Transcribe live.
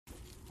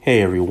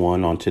Hey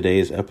everyone, on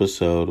today's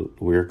episode,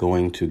 we're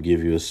going to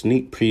give you a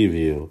sneak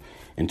preview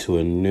into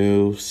a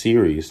new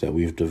series that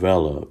we've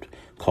developed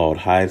called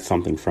Hide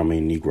Something from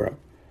a Negro.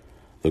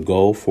 The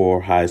goal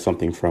for Hide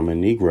Something from a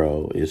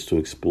Negro is to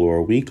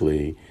explore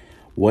weekly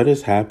what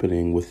is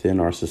happening within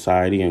our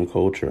society and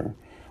culture,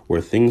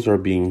 where things are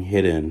being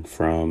hidden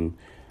from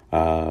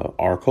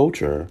our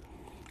culture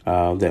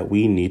that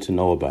we need to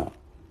know about.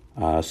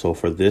 So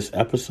for this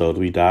episode,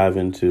 we dive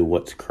into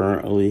what's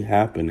currently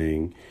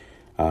happening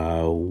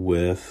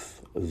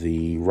with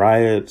the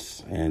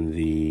riots and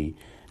the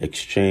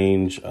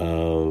exchange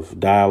of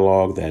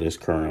dialogue that is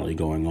currently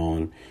going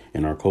on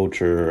in our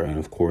culture, and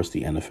of course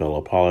the NFL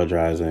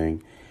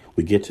apologizing.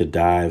 We get to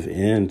dive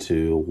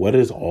into what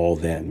does all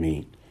that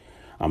mean.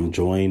 I'm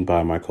joined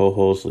by my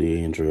co-host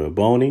Leandra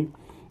Boney,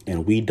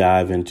 and we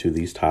dive into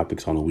these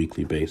topics on a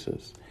weekly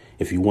basis.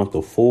 If you want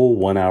the full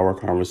 1 hour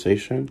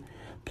conversation,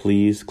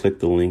 please click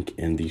the link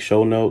in the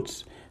show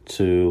notes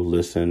to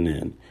listen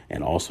in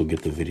and also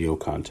get the video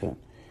content.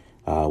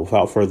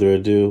 Without further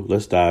ado,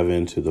 let's dive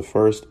into the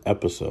first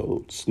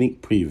episode,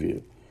 sneak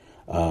preview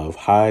of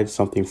Hide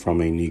Something from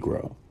a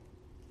Negro.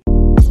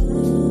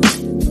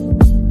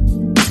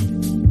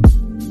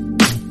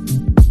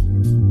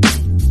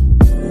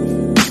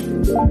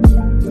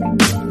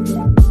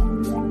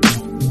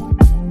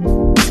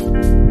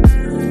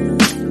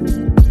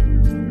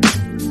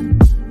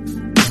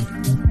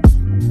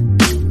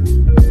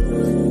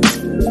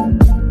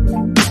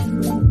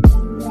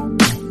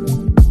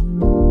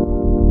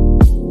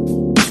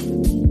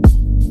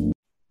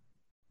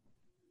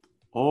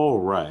 All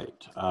right.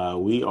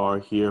 We are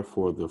here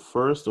for the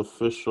first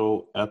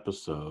official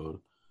episode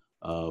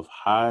of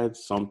Hide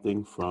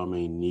Something from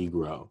a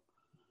Negro.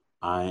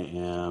 I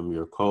am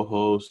your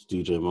co-host,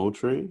 DJ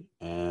Motri,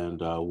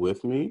 and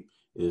with me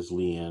is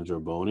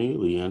Leandra Boney.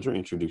 Leandra,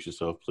 introduce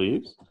yourself,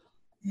 please.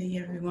 Hey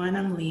everyone,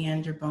 I'm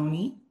Leandra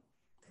Boney.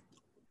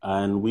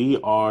 And we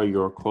are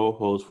your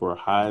co-hosts for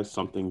Hide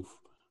Something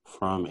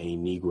from a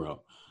Negro.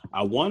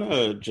 I want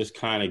to just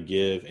kind of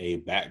give a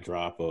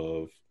backdrop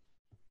of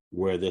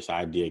where this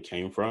idea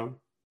came from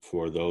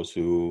for those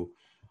who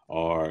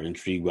are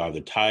intrigued by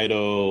the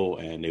title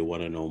and they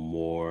want to know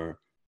more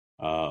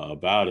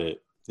about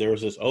it. There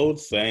was this old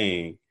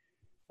saying,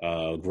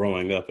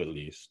 growing up at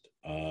least.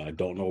 I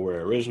don't know where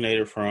it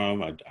originated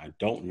from. I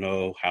don't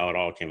know how it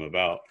all came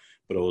about,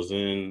 but it was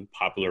in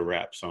popular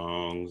rap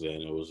songs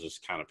and it was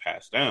just kind of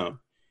passed down.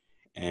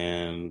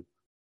 And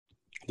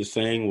the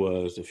saying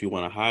was, if you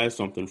want to hide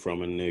something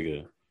from a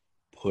nigga,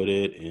 put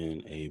it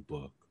in a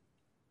book.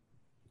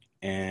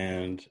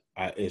 And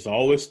it's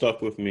always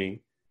stuck with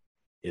me.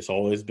 It's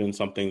always been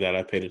something that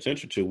I paid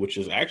attention to, which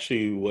is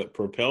actually what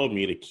propelled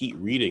me to keep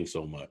reading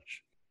so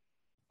much.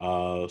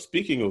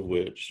 Speaking of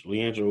which,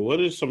 Leandra,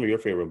 what are some of your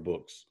favorite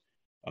books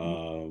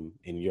in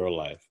your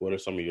life? What are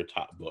some of your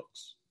top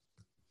books?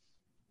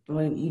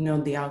 Well,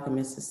 The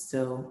Alchemist is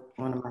still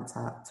one of my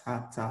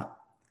top.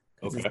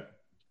 Okay.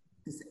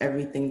 It's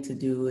everything to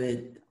do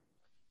with,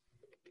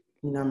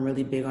 I'm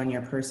really big on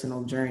your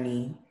personal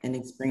journey and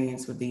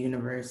experience with the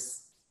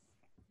universe.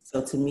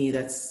 So to me,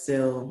 that's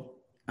still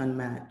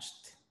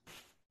unmatched.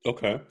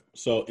 Okay.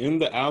 So in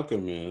The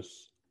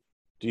Alchemist,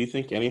 do you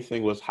think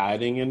anything was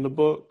hiding in the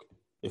book?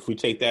 If we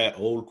take that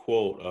old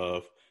quote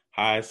of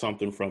hide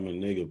something from a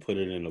nigga, put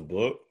it in a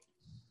book,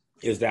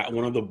 is that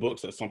one of the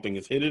books that something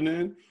is hidden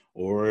in,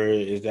 or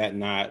is that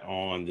not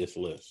on this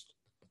list?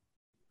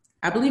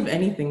 I believe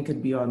anything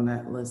could be on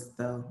that list,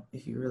 though,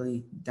 if you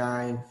really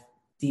dive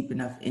deep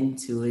enough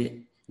into it.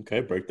 Okay,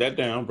 break that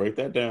down. Break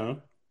that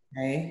down.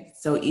 Okay.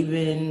 So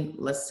even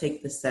let's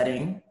take the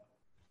setting,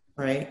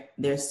 right?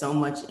 There's so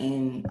much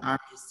in our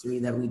history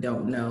that we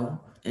don't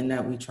know and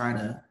that we try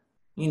to,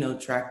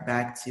 track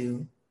back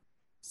to.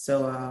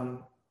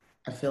 So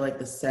I feel like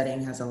the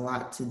setting has a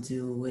lot to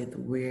do with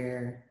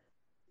where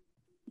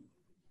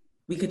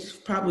we could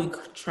probably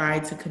try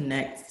to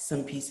connect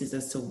some pieces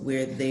as to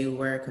where they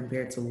were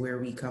compared to where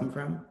we come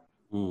from.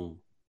 Mm.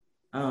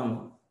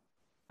 Um,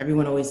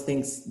 Everyone always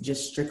thinks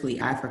just strictly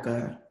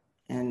Africa.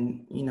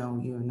 And, you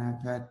and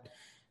I've had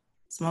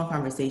small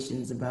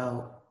conversations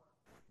about,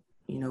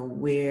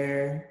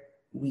 where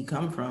we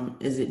come from.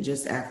 Is it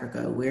just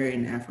Africa? Where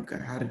in Africa?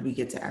 How did we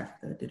get to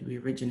Africa? Did we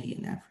originate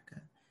in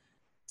Africa?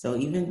 So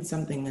even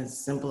something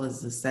as simple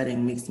as the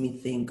setting makes me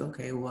think,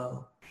 okay,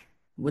 well,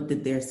 what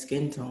did their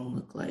skin tone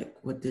look like?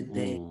 What did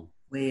they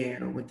wear?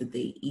 What did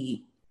they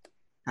eat?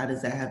 How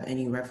does that have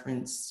any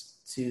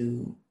reference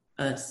to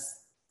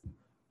us?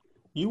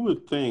 You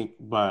would think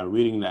by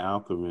reading The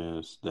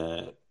Alchemist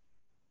that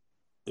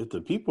if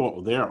the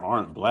people there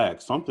aren't black,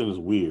 something is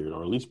weird,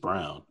 or at least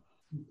brown.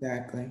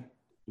 Exactly.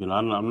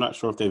 I'm not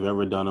sure if they've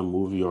ever done a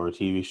movie or a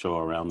TV show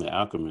around The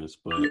Alchemist,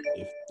 but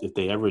if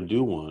they ever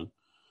do one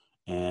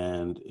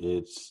and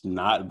it's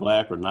not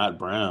black or not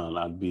brown,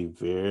 I'd be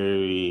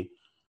very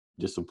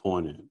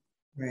disappointed.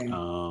 Right.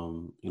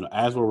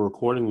 As we're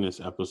recording this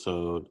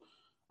episode,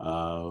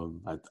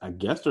 I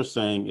guess they're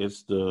saying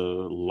it's the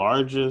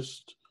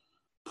largest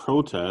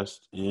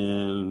protest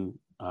in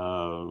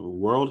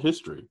world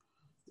history.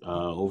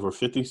 over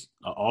 50,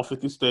 all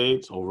 50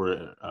 states,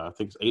 over I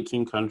think it's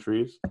 18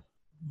 countries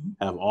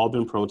have all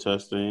been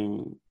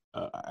protesting.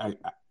 I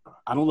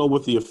don't know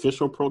what the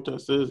official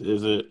protest is.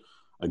 Is it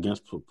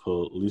against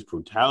police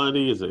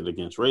brutality? Is it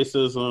against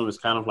racism? It's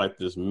kind of like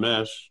this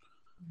mesh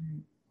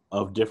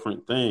of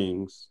different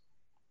things.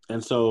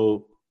 And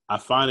so I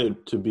find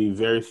it to be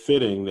very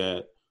fitting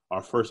that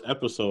our first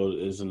episode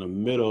is in the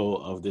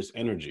middle of this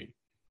energy.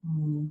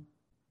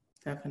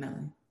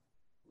 Definitely.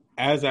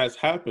 As that's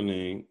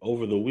happening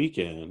over the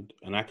weekend,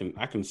 and I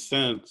can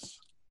sense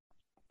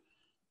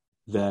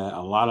that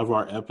a lot of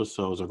our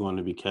episodes are going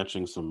to be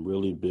catching some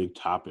really big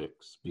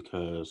topics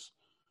because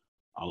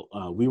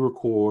we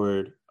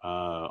record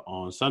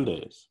on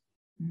Sundays,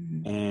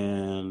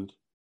 and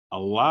a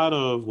lot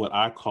of what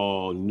I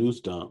call news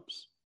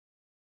dumps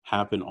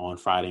happen on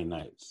Friday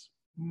nights.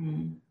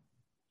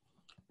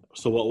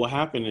 So what will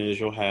happen is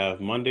you'll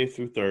have Monday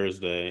through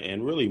Thursday,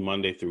 and really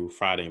Monday through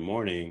Friday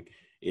morning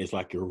is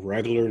like your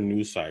regular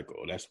news cycle.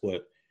 That's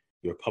what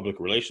your public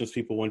relations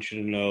people want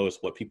you to know. It's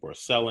what people are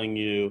selling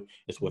you.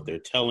 It's what they're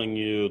telling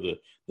you.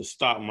 The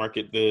stock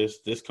market,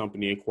 this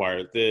company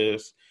acquired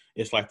this.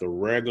 It's like the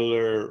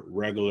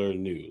regular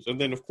news. And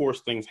then, of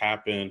course, things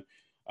happen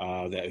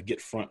that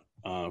get front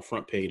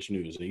page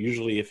news. And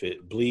usually if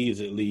it bleeds,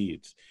 it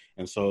leads.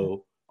 And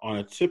so on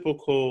a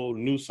typical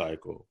news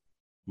cycle,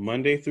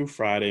 Monday through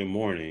Friday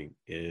morning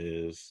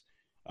is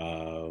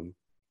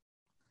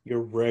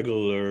your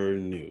regular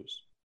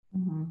news.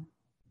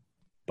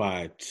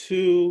 By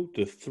 2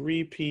 to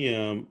 3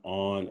 p.m.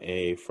 on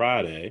a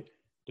Friday,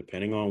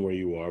 depending on where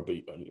you are, but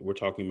we're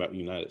talking about the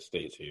United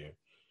States here,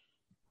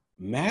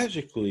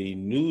 magically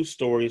news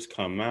stories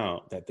come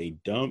out that they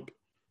dump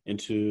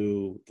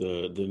into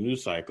the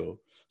news cycle.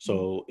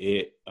 So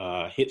it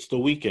hits the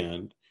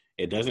weekend.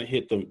 It doesn't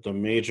hit the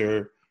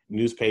major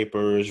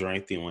newspapers or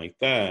anything like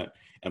that.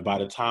 And by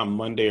the time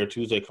Monday or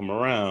Tuesday come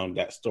around,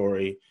 that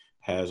story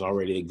has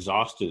already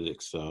exhausted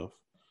itself.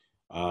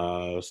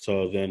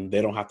 So then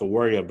they don't have to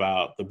worry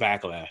about the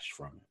backlash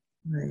from it.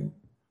 Right.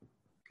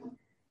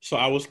 So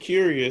I was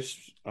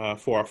curious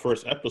for our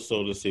first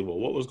episode to see, well,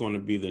 what was going to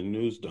be the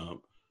news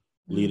dump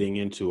leading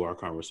into our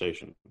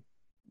conversation.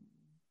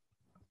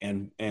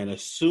 And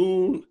as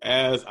soon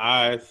as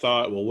I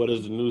thought, well, what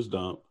is the news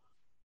dump?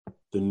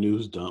 The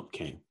news dump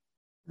came.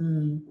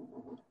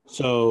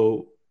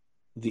 So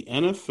the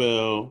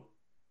NFL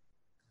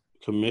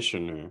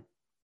commissioner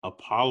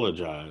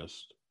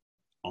apologized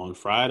on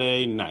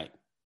Friday night.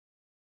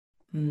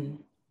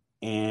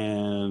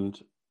 And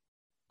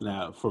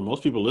now for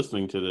most people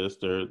listening to this,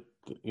 they're,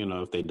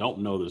 if they don't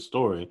know the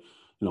story,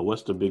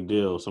 what's the big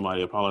deal?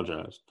 Somebody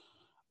apologized.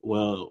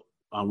 Well,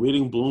 I'm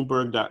reading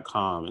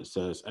Bloomberg.com. It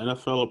says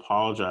NFL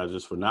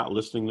apologizes for not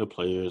listening to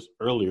players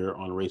earlier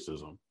on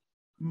racism.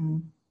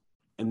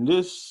 And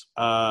this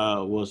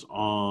was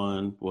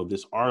on,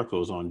 this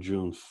article is on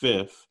June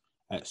 5th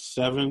at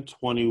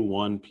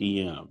 7:21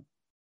 p.m.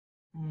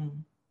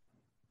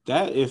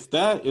 If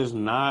that is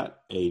not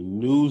a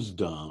news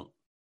dump,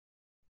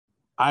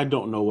 I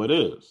don't know what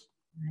is.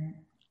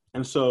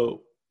 And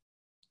so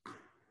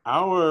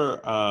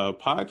our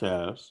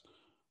podcast,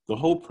 the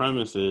whole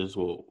premise is,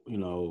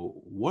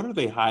 what are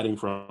they hiding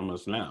from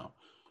us now?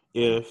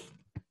 If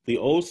the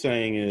old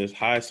saying is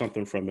hide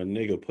something from a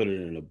nigga, put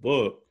it in a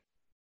book,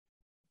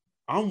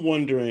 I'm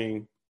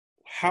wondering,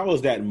 how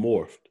is that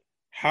morphed?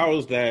 How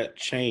is that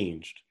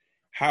changed?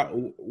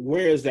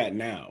 Where is that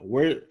now?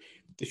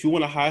 If you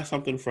want to hide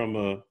something from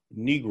a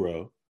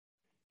Negro,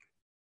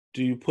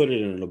 do you put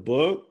it in a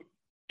book?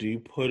 Do you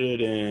put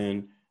it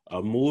in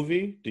a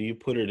movie? Do you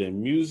put it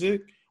in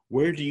music?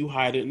 Where do you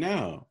hide it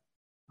now?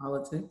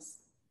 Politics.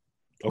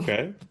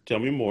 Okay, tell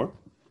me more.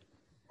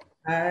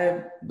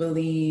 I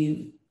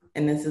believe,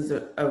 and this is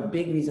a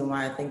big reason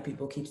why I think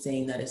people keep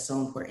saying that it's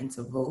so important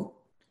to vote,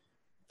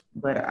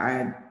 but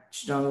I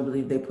strongly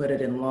believe they put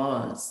it in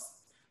laws.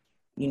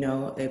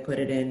 They put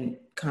it in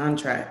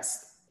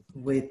contracts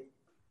with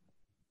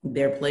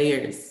their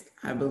players.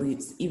 I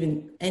believe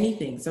even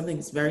anything,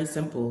 something's very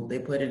simple. They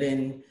put it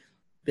in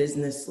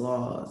business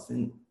laws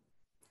and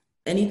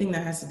anything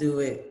that has to do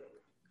with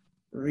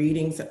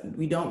reading.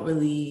 We don't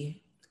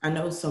really, I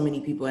know so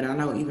many people, and I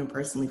know even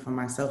personally for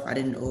myself, I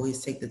didn't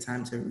always take the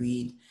time to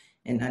read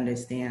and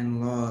understand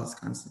laws,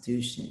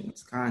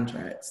 constitutions,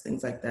 contracts,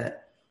 things like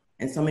that.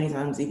 And so many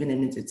times, even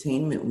in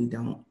entertainment, we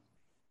don't.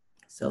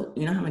 So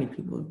you know how many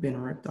people have been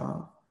ripped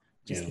off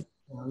just to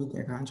read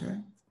their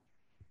contract?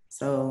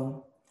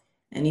 So,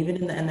 and even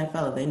in the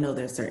NFL, they know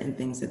there's certain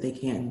things that they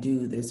can't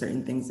do. There's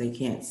certain things they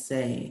can't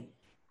say.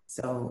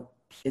 So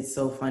it's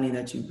so funny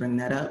that you bring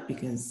that up,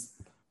 because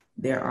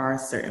there are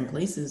certain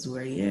places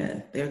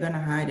where, they're going to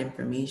hide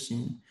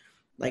information.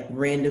 Like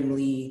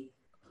randomly,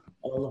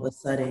 all of a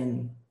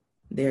sudden,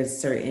 there's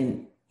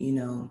certain,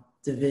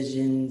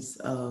 divisions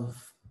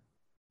of,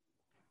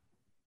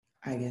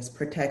 I guess,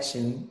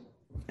 protection,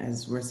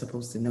 as we're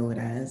supposed to know it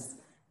as,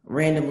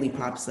 randomly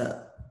pops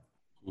up.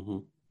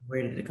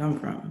 Where did it come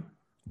from?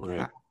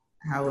 Right.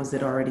 How was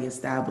it already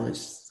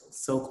established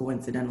so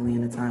coincidentally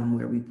in a time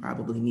where we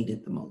probably need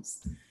it the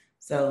most?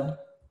 So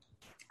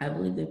I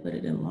believe they put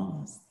it in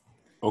laws.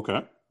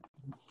 Okay.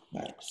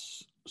 But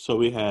So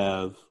we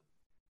have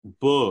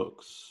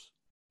books,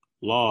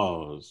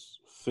 laws,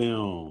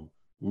 film,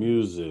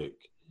 music.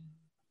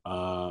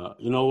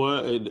 You know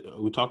what?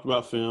 We talked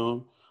about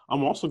film.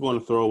 I'm also going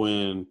to throw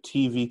in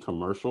TV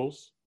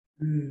commercials.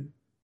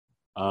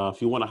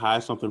 If you want to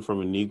hide something from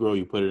a Negro,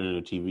 you put it in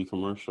a TV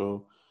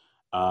commercial.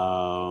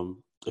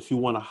 If you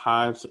want to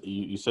hide,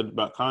 you said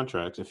about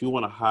contracts. If you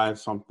want to hide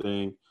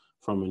something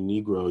from a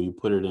Negro, you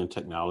put it in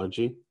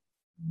technology.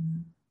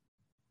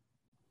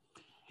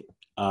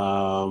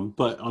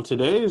 But on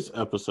today's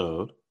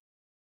episode,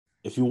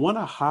 if you want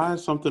to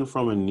hide something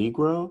from a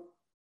Negro,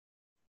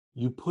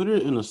 you put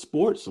it in a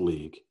sports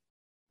league.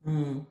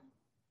 You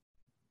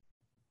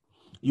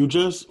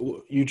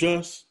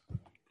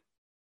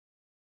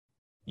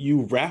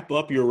wrap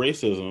up your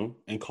racism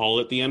and call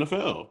it the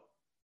NFL.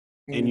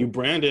 And you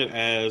brand it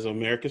as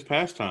America's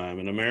pastime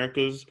and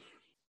America's.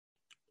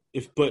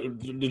 But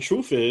the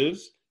truth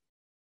is,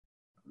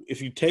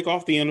 if you take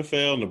off the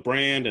NFL and the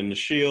brand and the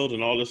shield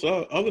and all this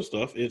other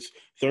stuff, it's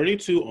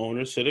 32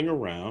 owners sitting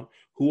around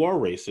who are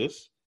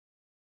racist.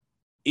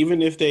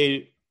 Even if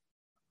they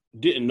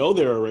didn't know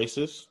they were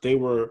racist, they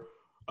were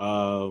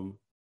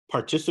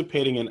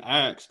participating in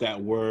acts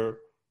that were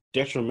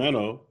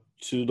detrimental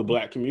to the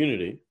Black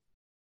community.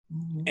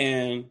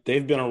 And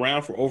they've been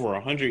around for over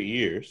 100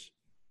 years.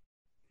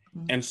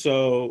 And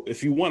so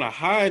if you want to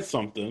hide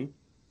something,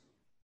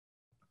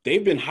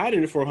 they've been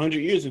hiding it for 100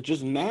 years. And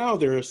just now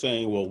they're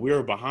saying, well,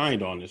 we're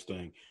behind on this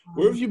thing.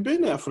 Where have you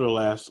been at for the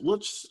last,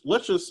 let's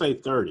just say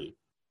 30.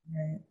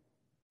 Right.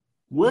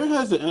 Where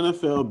has the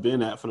NFL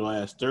been at for the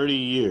last 30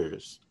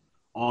 years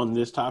on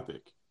this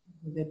topic?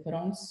 They put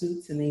on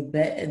suits and they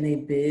bet and they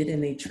bid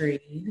and they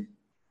trade.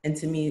 And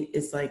to me,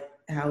 it's like,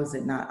 how is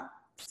it not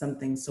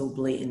something so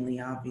blatantly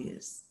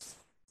obvious?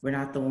 We're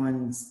not the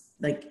ones,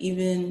 like,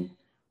 even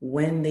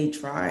when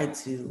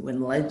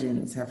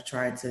legends have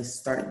tried to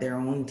start their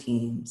own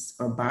teams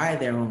or buy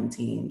their own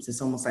teams,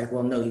 it's almost like,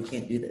 well, no, you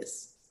can't do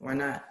this. Why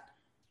not?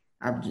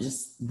 I've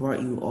just brought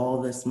you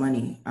all this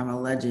money. I'm a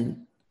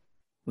legend.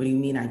 What do you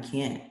mean I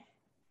can't?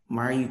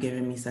 Why are you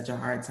giving me such a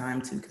hard time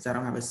to? Because I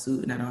don't have a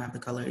suit and I don't have the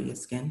color of your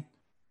skin.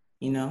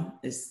 You know,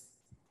 there's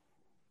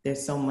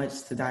so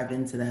much to dive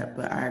into that,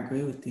 but I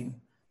agree with you.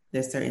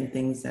 There's certain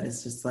things that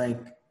it's just like,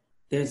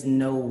 there's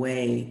no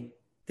way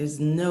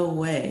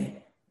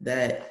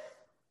that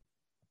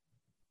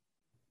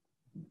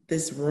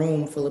this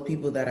room full of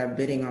people that are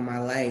bidding on my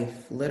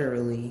life,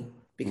 literally,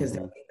 because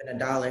they're giving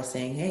 $1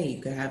 saying, hey,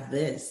 you could have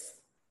this.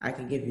 I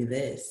can give you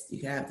this. You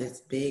can have this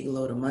big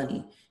load of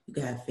money. You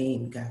could have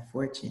fame, you could have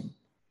fortune.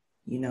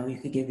 You know, you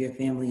could give your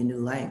family a new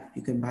life.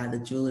 You can buy the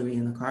jewelry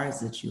and the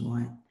cars that you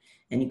want.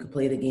 And you could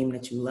play the game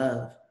that you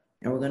love.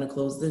 And we're going to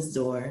close this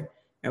door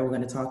and we're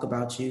going to talk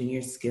about you and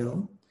your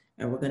skill.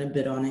 And we're going to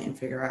bid on it and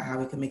figure out how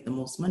we can make the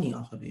most money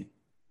off of you.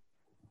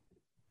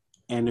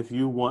 And if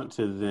you want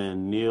to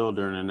then kneel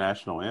during the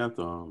national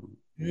anthem,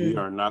 we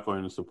are not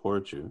going to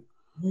support you.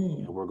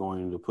 And we're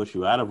going to push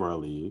you out of our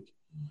league.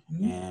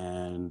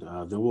 And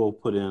then we'll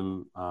put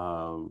in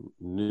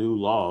new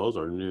laws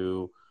or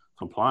new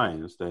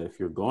compliance that if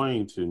you're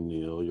going to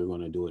kneel, you're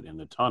going to do it in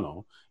the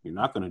tunnel. You're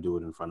not going to do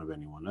it in front of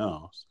anyone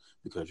else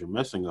because you're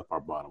messing up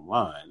our bottom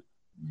line.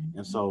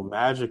 And so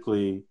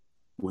magically,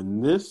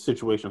 when this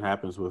situation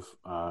happens with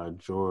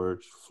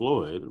George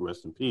Floyd,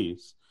 rest in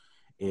peace,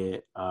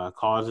 it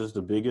causes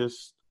the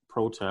biggest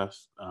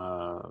protest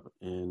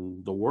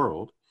in the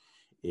world.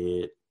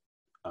 It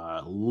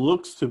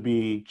looks to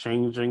be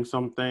changing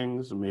some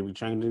things, maybe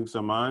changing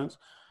some minds.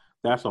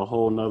 That's a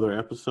whole nother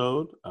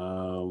episode.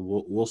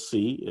 We'll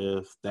see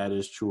if that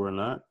is true or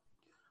not.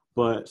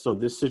 But so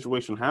this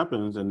situation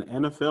happens and the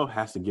NFL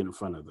has to get in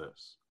front of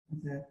this.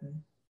 Exactly.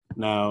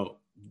 Now,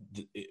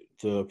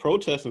 the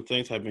protests and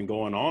things have been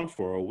going on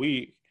for a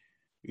week.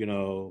 You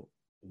know,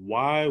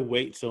 why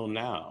wait till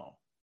now?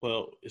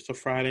 Well, it's a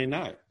Friday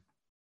night.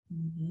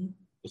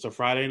 It's a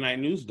Friday night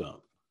news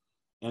dump.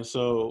 And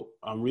so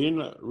I'm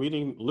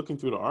looking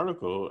through the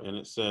article, and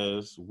it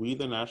says, we,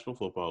 the National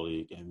Football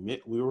League,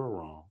 admit we were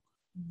wrong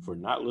for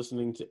not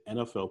listening to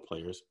NFL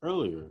players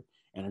earlier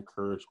and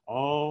encourage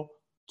all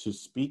to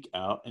speak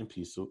out and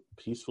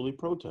peacefully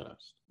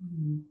protest.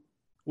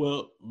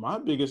 Well, my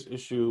biggest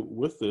issue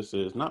with this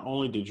is not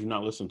only did you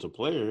not listen to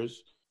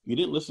players, you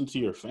didn't listen to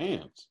your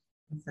fans.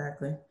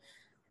 Exactly.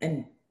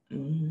 And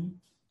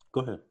Go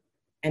ahead.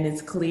 And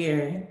it's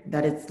clear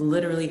that it's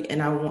literally,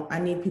 and I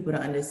need people to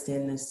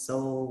understand this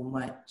so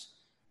much.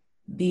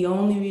 The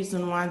only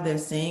reason why they're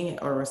saying it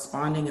or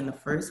responding in the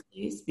first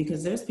place,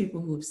 because there's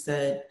people who've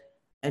said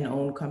and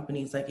own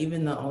companies, like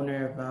even the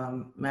owner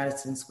of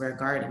Madison Square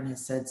Garden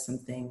has said some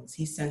things.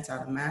 He sent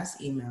out a mass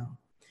email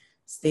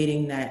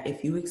stating that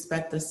if you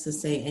expect us to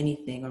say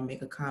anything or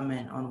make a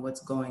comment on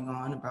what's going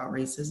on about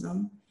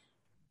racism,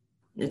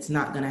 it's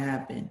not going to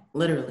happen.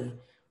 Literally.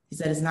 He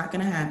said it's not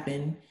going to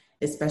happen,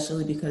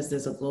 especially because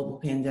there's a global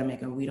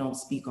pandemic and we don't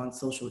speak on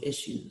social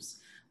issues.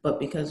 But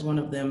because one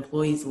of the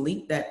employees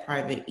leaked that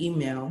private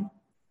email,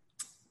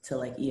 to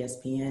like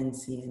ESPN,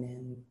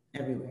 CNN,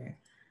 everywhere.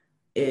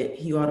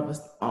 He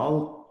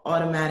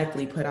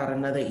automatically put out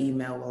another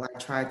email. Well, I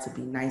tried to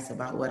be nice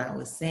about what I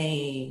was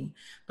saying,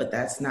 but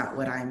that's not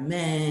what I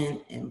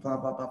meant, and blah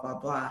blah blah blah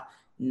blah.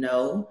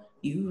 No,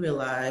 you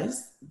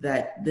realize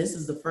that this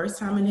is the first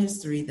time in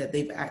history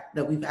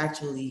that we've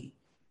actually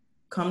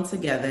come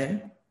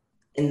together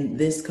in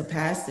this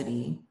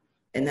capacity,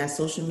 and that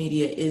social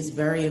media is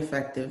very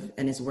effective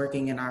and is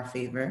working in our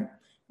favor.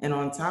 And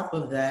on top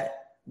of that,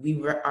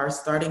 we are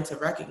starting to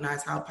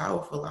recognize how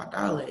powerful our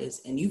dollar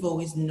is. And you've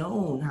always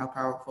known how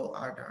powerful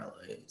our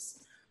dollar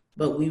is.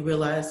 But we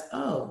realize,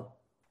 oh,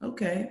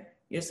 okay,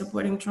 you're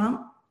supporting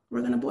Trump,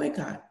 we're going to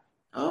boycott.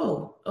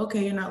 Oh,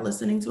 okay, you're not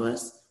listening to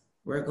us,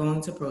 we're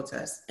going to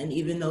protest. And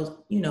even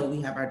though,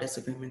 we have our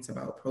disagreements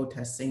about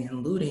protesting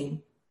and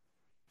looting,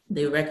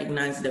 they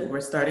recognize that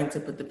we're starting to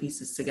put the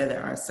pieces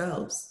together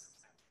ourselves.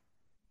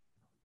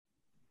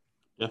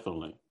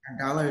 Definitely. Our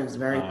dollar is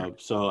very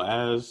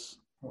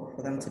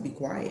for them to be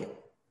quiet.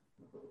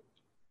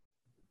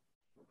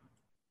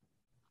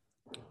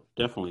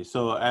 Definitely.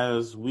 So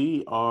as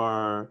we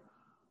are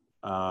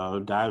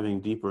diving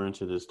deeper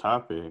into this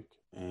topic,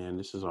 and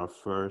this is our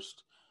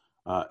first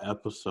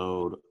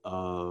episode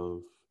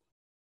of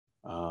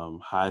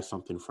Hide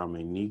Something from a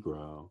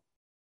Negro,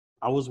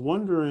 I was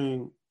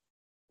wondering,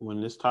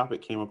 when this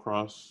topic came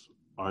across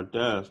our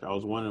desk, I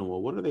was wondering,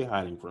 well, what are they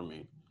hiding from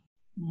me?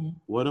 Mm-hmm.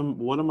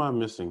 What am I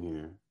missing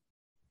here?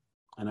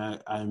 And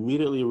I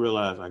immediately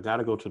realized I got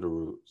to go to the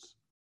roots.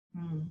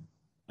 Mm-hmm.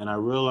 And I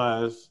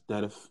realized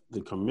that if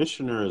the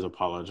commissioner is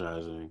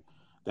apologizing,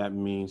 that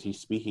means he's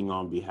speaking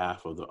on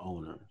behalf of the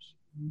owners.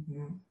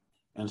 Mm-hmm.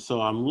 And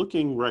so I'm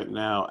looking right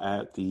now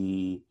at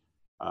the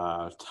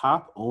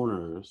top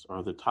owners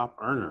or the top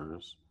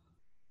earners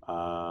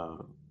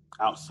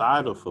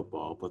outside of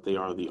football, but they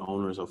are the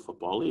owners of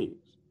football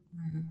leagues.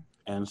 Mm-hmm.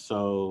 And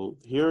so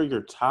here are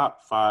your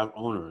top 5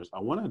 owners. I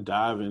want to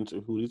dive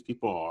into who these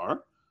people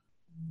are,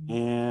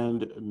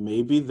 and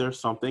maybe there's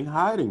something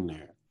hiding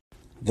there.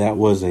 That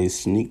was a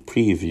sneak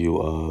preview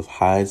of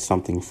Hide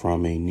Something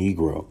from a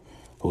Negro,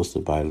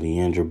 hosted by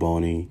Leandra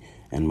Boney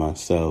and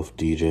myself,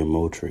 DJ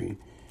Motri.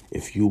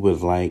 If you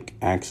would like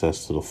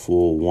access to the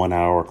full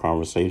 1-hour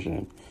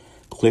conversation,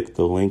 click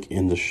the link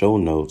in the show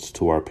notes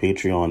to our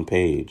Patreon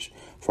page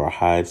for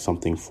Hide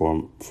Something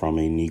from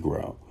a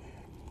Negro.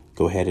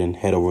 Go ahead and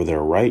head over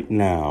there right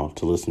now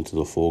to listen to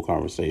the full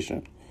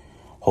conversation.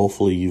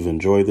 Hopefully you've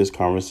enjoyed this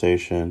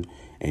conversation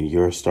and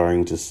you're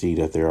starting to see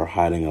that they are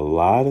hiding a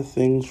lot of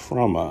things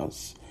from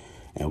us.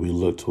 And we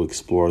look to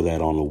explore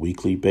that on a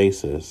weekly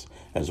basis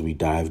as we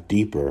dive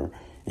deeper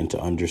into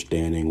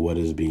understanding what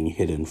is being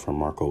hidden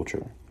from our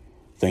culture.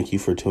 Thank you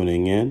for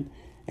tuning in,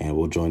 and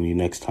we'll join you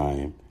next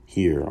time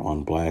here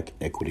on Black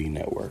Equity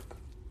Network.